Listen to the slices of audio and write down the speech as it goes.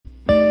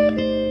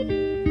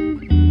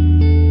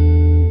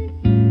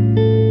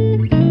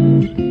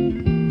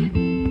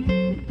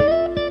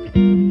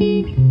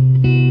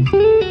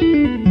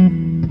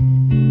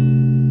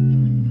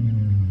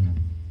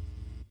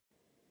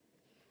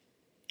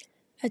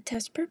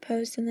test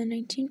proposed in the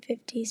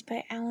 1950s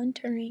by Alan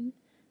Turing,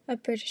 a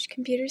British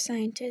computer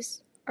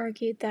scientist,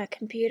 argued that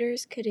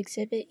computers could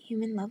exhibit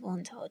human-level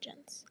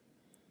intelligence.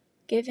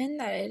 Given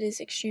that it is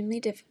extremely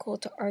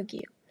difficult to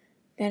argue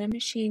that a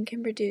machine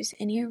can produce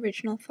any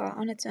original thought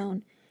on its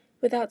own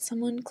without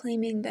someone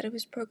claiming that it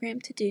was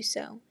programmed to do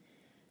so,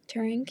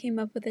 Turing came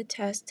up with a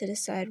test to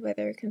decide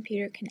whether a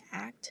computer can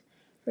act,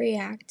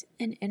 react,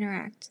 and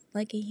interact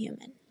like a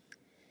human.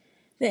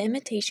 The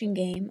imitation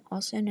game,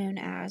 also known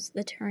as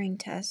the Turing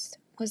Test,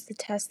 was the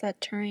test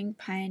that Turing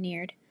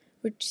pioneered,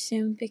 which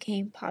soon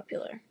became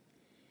popular.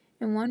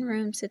 In one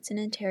room sits an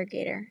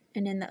interrogator,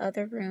 and in the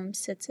other room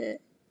sits a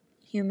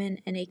human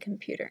and a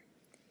computer.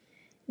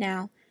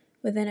 Now,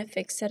 within a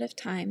fixed set of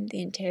time,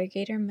 the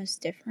interrogator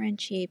must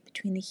differentiate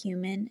between the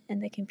human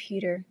and the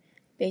computer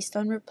based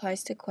on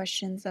replies to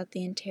questions that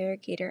the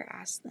interrogator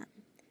asks them.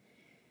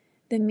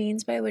 The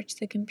means by which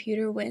the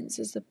computer wins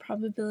is the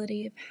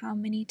probability of how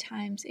many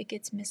times it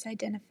gets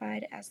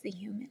misidentified as the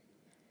human.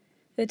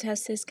 The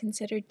test is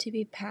considered to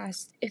be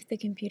passed if the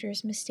computer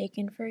is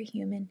mistaken for a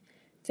human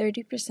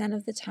 30%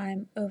 of the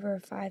time over a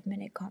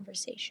 5-minute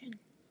conversation.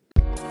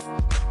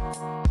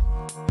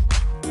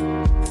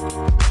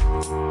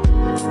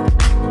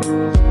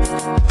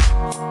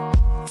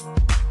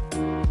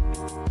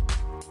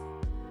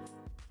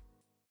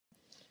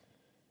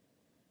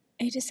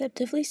 A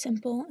deceptively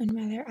simple and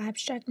rather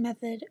abstract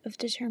method of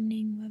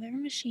determining whether a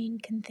machine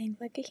can think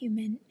like a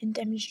human and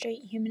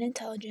demonstrate human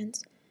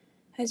intelligence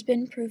has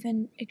been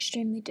proven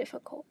extremely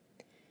difficult.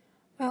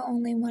 While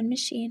only one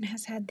machine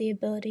has had the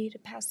ability to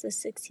pass the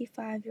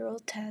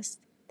 65-year-old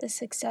test, the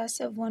success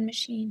of one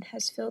machine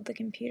has filled the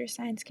computer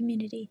science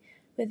community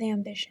with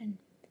ambition.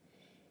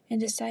 In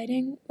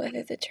deciding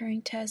whether the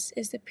Turing test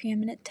is the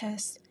preeminent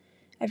test,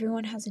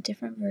 everyone has a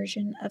different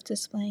version of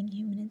displaying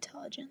human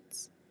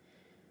intelligence.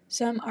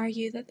 Some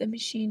argue that the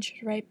machine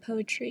should write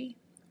poetry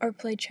or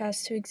play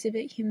chess to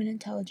exhibit human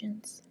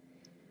intelligence.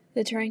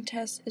 The Turing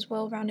test is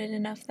well-rounded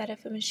enough that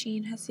if a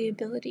machine has the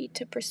ability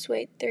to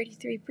persuade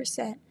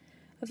 33%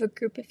 of a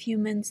group of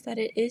humans that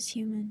it is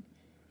human,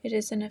 it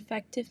is an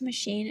effective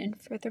machine and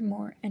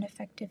furthermore an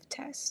effective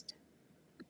test.